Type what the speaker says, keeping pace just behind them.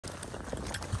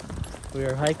We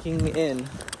are hiking in.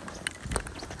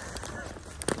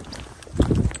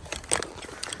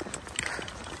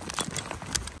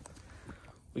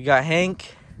 We got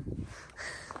Hank.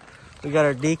 We got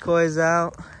our decoys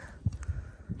out.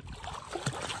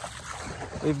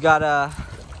 We've got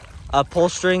a pull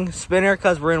string spinner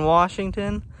because we're in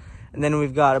Washington. And then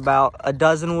we've got about a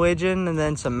dozen widgeon and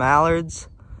then some mallards.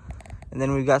 And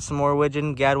then we've got some more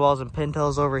widgeon, gadwalls, and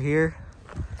pintails over here.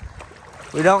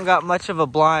 We don't got much of a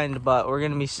blind, but we're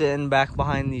gonna be sitting back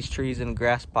behind these trees and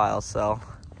grass piles, so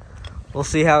we'll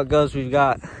see how it goes. We've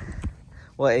got,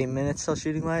 what, 8 minutes till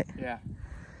shooting light? Yeah.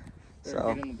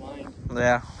 So, get in the blind.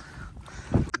 Yeah.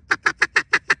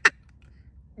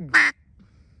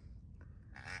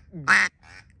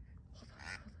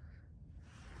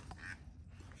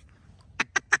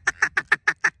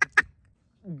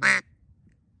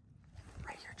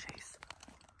 Right here, Chase.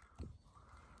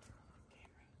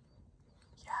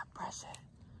 Yeah, press it.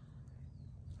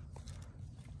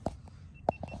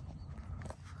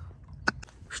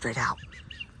 Straight out.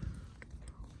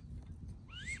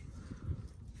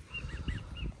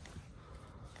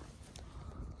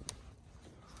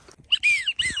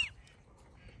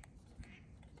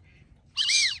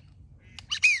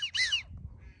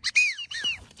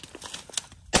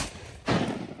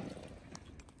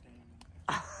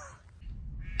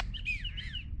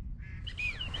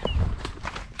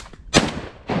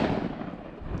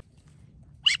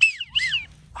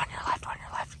 On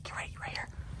your left. Get right here.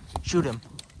 Shoot him.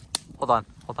 Hold on.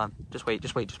 Just wait.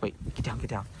 Get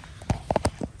down.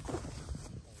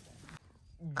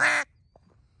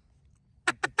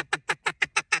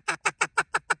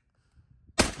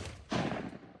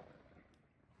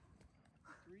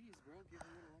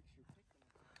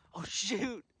 Oh,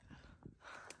 shoot.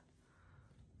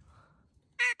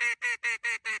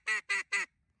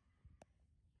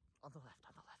 On the left,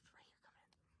 right here, come in.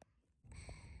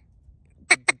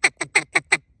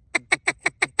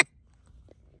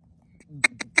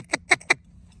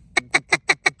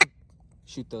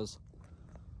 Shoot those.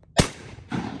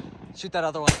 Shoot that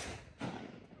other one.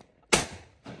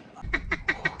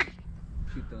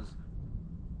 Shoot those.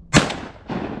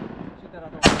 Shoot that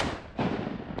other one.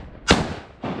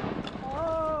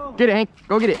 Oh! Get it, Hank.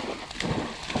 Go get it.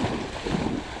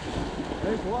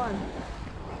 There's one.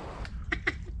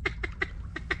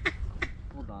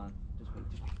 Hold on. Just wait.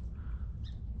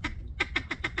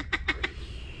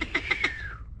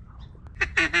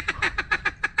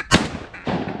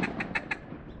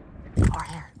 Over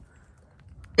here.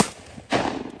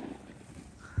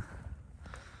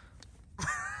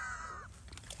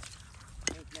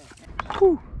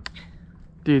 Whew.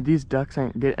 Dude, these ducks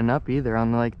aren't getting up either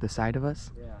on like the side of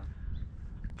us. Yeah.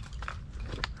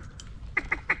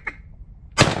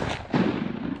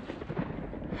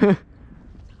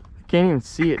 Can't even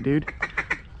see it, dude.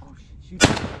 Oh, shoot.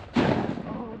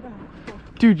 Oh, no.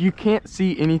 Dude, you can't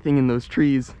see anything in those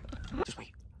trees. Just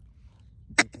wait.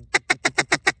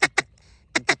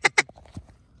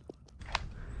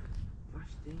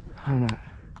 I don't know.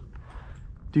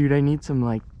 Dude, I need some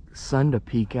like sun to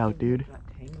peek out, dude. Got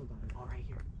tangled on it. Oh, right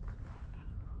here.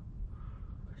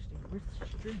 Where's the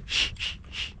string? Shh.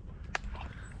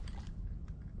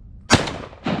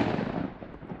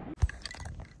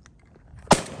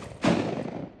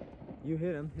 You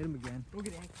hit him again. Go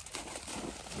get Hank.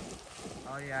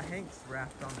 Oh yeah, Hank's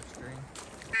wrapped on the string.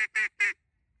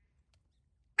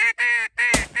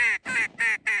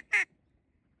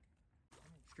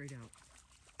 Straight out.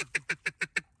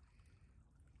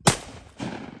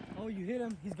 Oh, you hit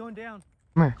him. He's going down.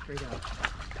 Come here. Straight out.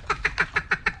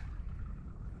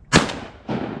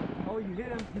 Oh, you hit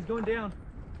him. He's going down.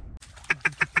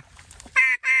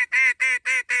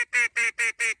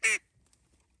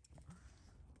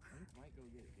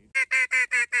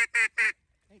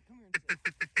 Hey, come here.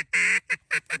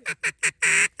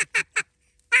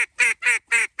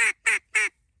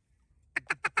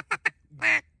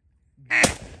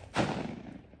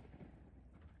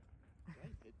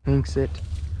 Hank, sit.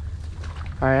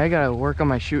 Alright, I gotta work on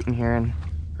my shooting here and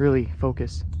really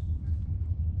focus.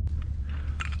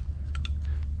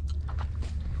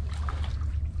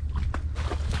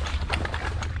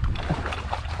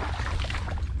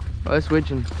 Oh, it's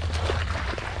widgeon.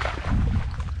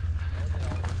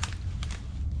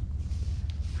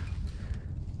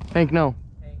 Hank, no.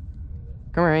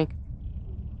 Come here, Hank.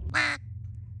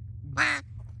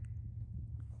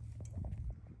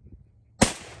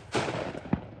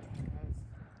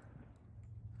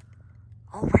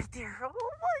 Oh, right there. Oh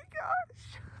my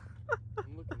gosh.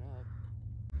 I'm looking up.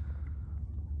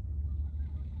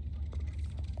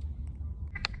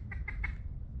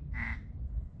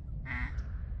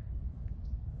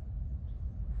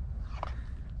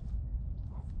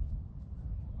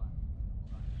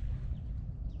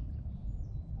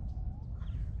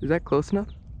 Is that close enough?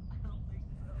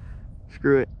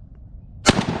 Screw it.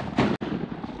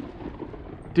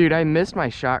 Dude, I missed my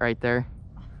shot right there.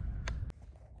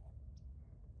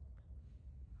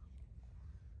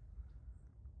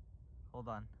 Hold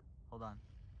on. Hold on.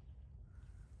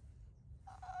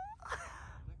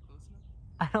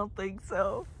 I don't think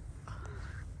so.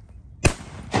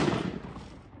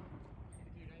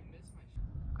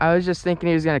 I was just thinking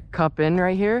he was gonna cup in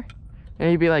right here and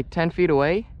he'd be like 10 feet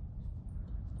away.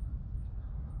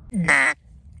 Dude.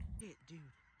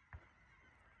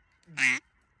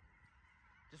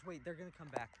 Just wait, they're gonna come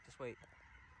back. Just wait.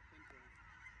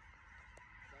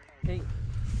 Hank,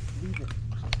 leave it.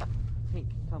 Hank,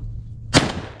 come.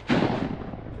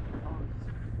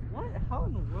 What? How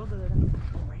in the world did that happen?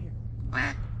 Oh, right here.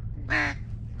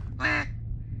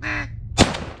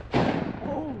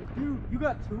 Oh, dude, you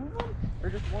got two of them? Or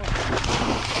just one?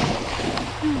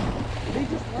 Dude, they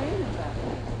just landed that.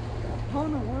 How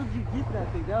in the world did you get that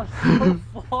thing? That was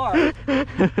so far.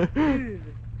 Dude,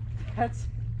 that's...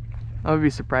 I would be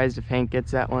surprised if Hank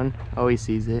gets that one. Oh, he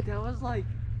sees it. That was like...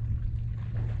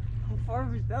 How far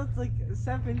was that? Was like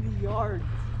 70 yards.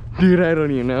 Dude, I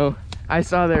don't even know. I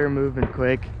saw they were moving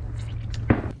quick.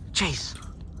 Chase.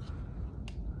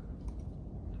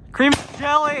 Cream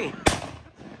jelly.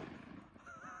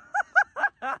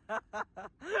 Cream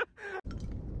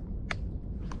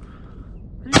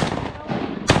jelly.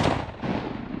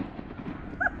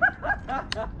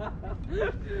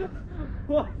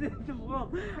 What in the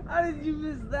world? How did you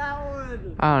miss that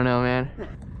one? I don't know, man.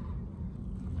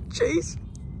 Chase.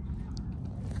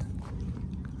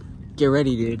 Get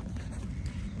ready, dude.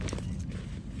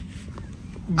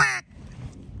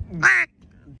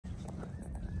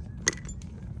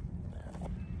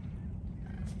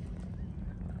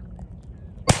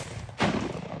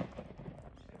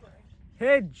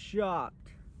 Headshot.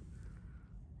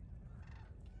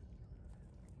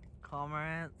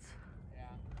 Comrades. Yeah.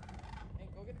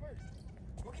 Hank, go get the bird.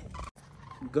 Go get it.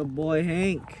 Good boy,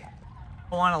 Hank.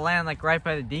 I want to land like right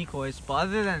by the decoys, but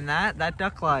other than that, that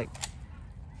duck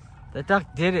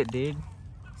did it, dude.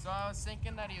 So I was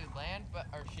thinking that he would land,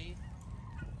 or she.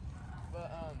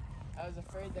 But I was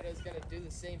afraid that it was gonna do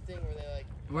the same thing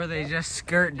where they just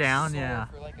skirt down, yeah.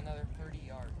 For like another 30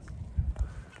 yards.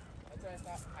 That's what I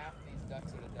thought half of these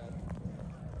ducks would have done.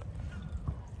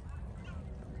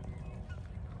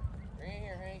 Bring it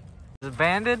here, Hank. Is it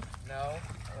banded? No.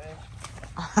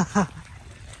 I wish.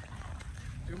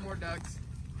 2 more ducks,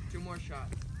 2 more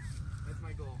shots. That's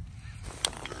my goal.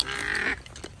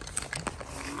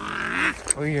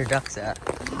 Where are your ducks at?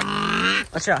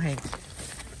 Watch out, Hank.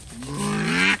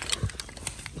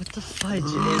 What the fudge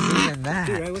is even that?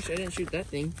 Dude, I wish I didn't shoot that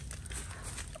thing.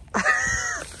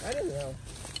 I don't know.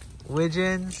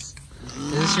 Widgeons.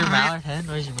 Is this your mallard hen?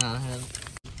 Where's your mallard hen?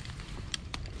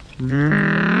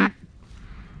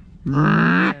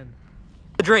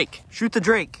 The drake. Shoot the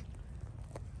drake.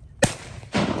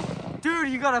 Dude,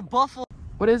 you got a buffalo.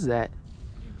 What is that?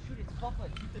 Dude, shoot, it's buffalo.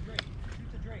 Shoot the drake.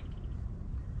 Shoot the drake.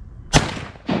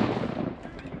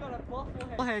 Dude, you got a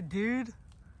buffalo head, dude.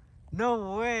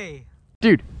 No way.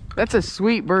 Dude, that's a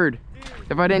sweet bird. Dude.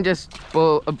 If I didn't just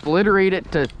obliterate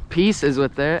it to pieces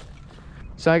with that.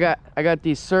 So I got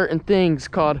these certain things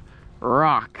called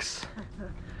rocks.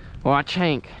 Watch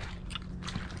Hank.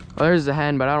 Well, there's the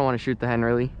hen, but I don't want to shoot the hen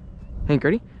really. Hank,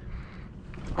 ready?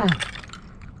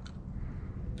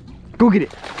 Go get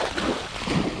it.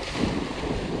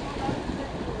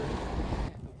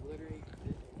 Obliterate it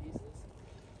to pieces.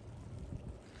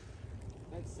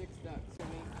 That's 6 ducks.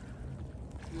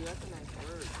 Dude, that's a nice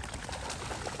bird.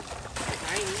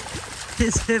 Tiny.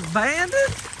 Is it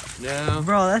banded? No.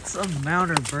 Bro, that's a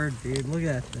mounter bird, dude. Look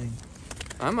at that thing.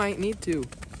 I might need to.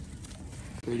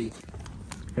 Pretty.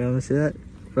 Yeah, let me see that.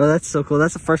 Bro, that's so cool.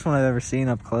 That's the first one I've ever seen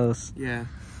up close. Yeah.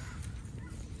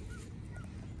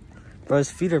 Bro,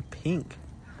 his feet are pink.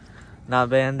 Not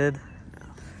banded.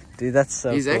 Dude, that's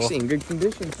so He's cool. actually in good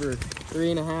condition for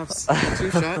 3.5,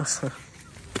 2 shots.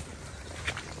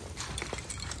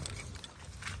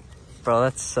 Bro,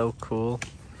 that's so cool.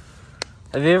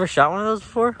 Have you ever shot one of those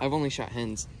before? I've only shot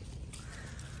hens.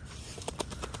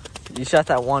 You shot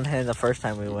that one hen the first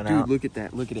time we went out. Dude, look at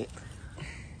that. Look at it.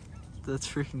 That's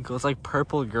freaking cool. It's like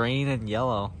purple, green, and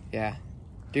yellow. Yeah.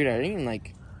 Dude, I didn't even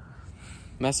like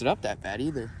mess it up that bad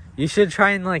either. You should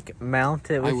try and like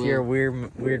mount it with will. your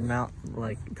weird mount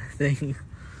like thing.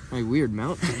 My weird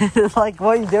mount. Like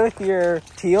what you do with your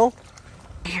teal.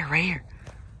 Right here.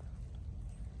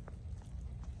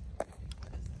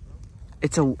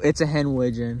 It's a hen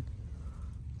widgeon.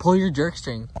 Pull your jerk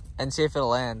string and see if it'll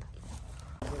land.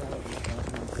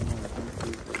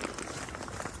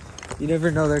 You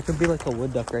never know, there could be like a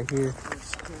wood duck right here.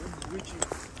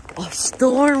 A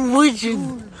storm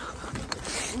widgeon!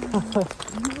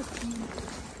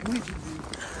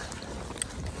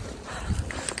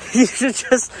 You should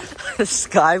just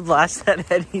sky blast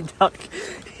at any duck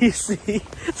you see.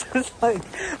 Just like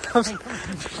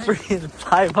freaking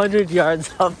 500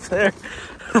 yards up there.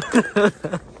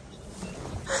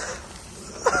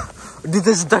 Dude,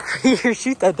 there's a duck right here.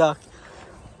 Shoot that duck.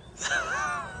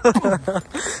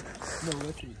 No,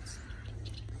 let's eat.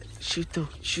 Shoot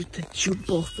both. Shoot the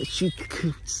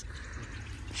coots.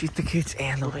 Shoot the coots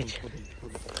and the widgeon.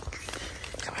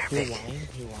 Come here, big.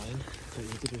 He whined. So you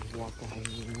could just walk behind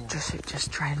me.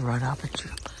 Just try and run up and shoot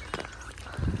him.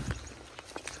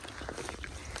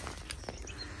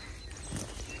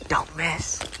 Don't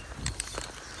miss.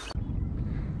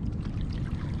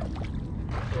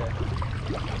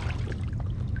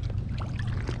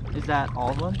 Is that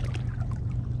all of them?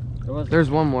 There's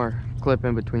one more clip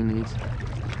in between these.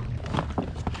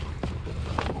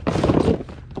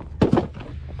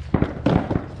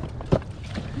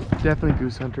 Definitely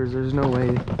goose hunters. There's no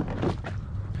way.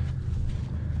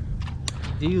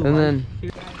 Do you? And then.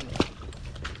 Here.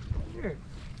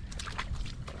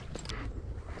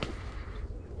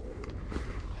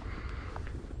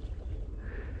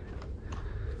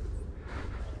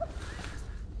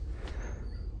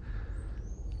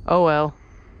 Oh well.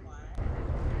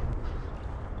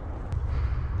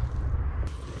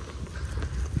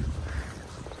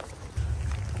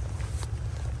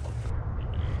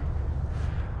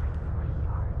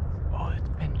 Oh, it's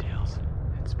pintails.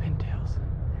 It's pintails.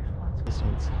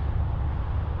 Distance.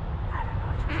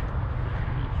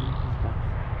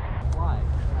 Why?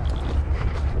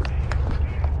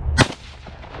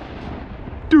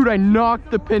 Dude, I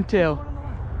knocked the pintail.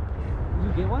 Did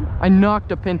you get one? I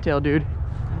knocked a pintail, dude.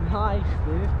 Nice,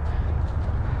 dude.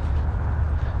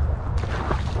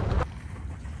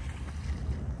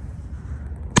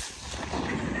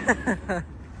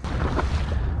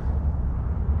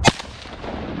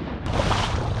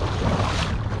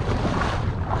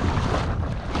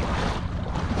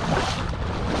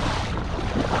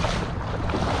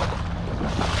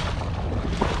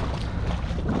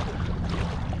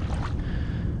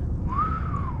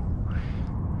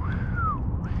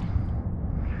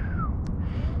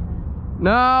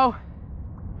 No.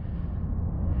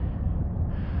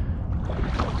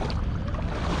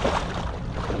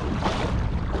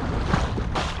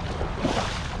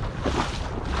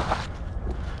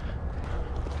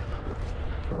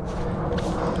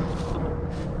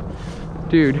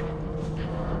 Dude.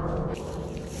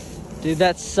 Dude,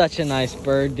 that's such a nice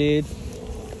bird, dude.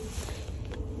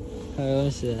 How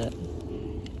was that?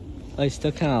 Oh, he's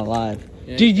still kind of alive.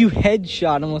 Yeah. Dude, you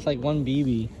headshot him with like one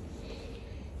BB.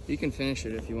 You can finish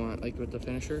it if you want, like with the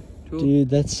finisher tool. Dude,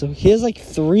 that's so... He has like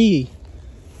 3.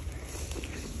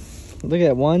 Look at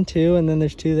that. 1, 2, and then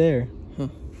there's 2 there. Huh.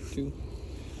 2.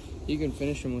 You can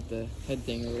finish them with the head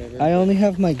thing or whatever. I only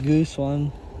have my goose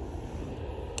one.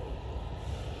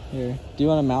 Here. Do you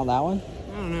want to mount that one?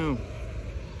 I don't know.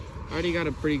 I already got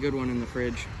a pretty good one in the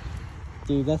fridge.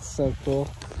 Dude, that's so cool.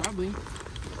 Probably.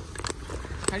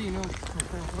 How do you know?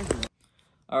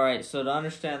 Alright, so to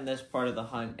understand this part of the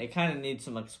hunt, it kind of needs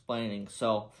some explaining.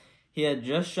 So, he had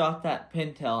just shot that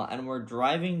pintail, and we're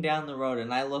driving down the road,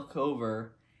 and I look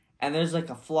over, and there's like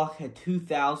a flock of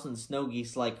 2,000 snow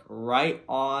geese, like, right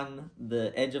on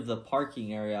the edge of the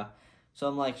parking area. So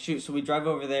I'm like, shoot, so we drive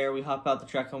over there, we hop out the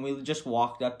truck, and we just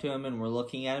walked up to him, and we're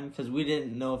looking at him, because we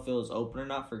didn't know if it was open or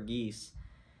not for geese.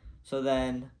 So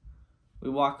then... we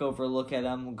walk over, look at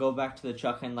him, go back to the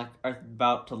truck, and like are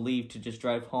about to leave to just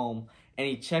drive home. And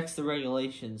he checks the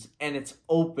regulations, and it's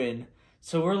open.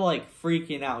 So we're like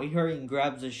freaking out. He hurries and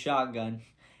grabs his shotgun.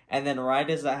 And then right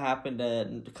as that happened,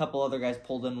 a couple other guys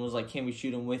pulled in and was like, can we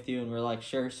shoot him with you? And we're like,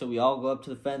 sure. So we all go up to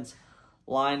the fence,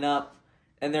 line up,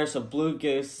 and there's a blue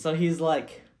goose. So he's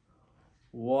like,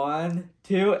 1,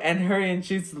 2, and hurry and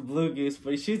shoots the blue goose.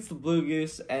 But he shoots the blue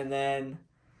goose, and then...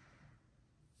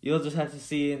 you'll just have to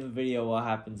see in the video what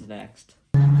happens next.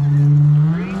 I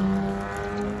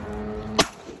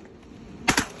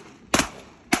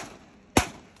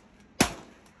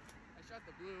shot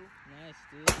the blue. Nice,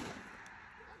 dude.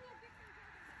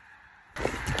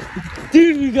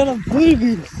 Dude, we got a blue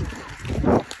goose.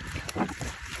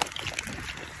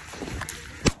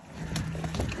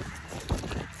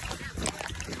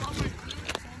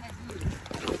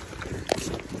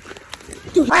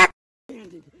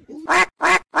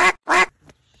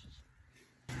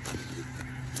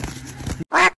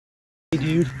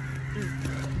 Dude.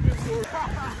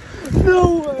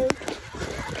 No way.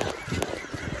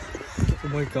 Oh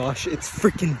my gosh, it's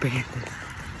freaking banded.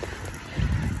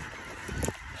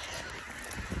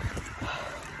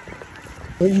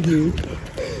 Wait, dude.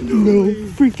 No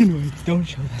freaking way. Don't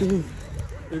show that. Dude,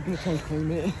 they're gonna try and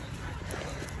claim it.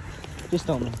 Just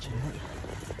don't mention it.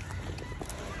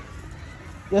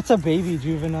 That's a baby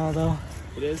juvenile, though.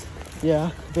 It is? Yeah,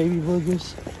 baby blue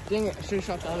goose. Dang it, I should have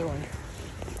shot the other one.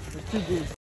 There's two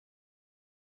goose.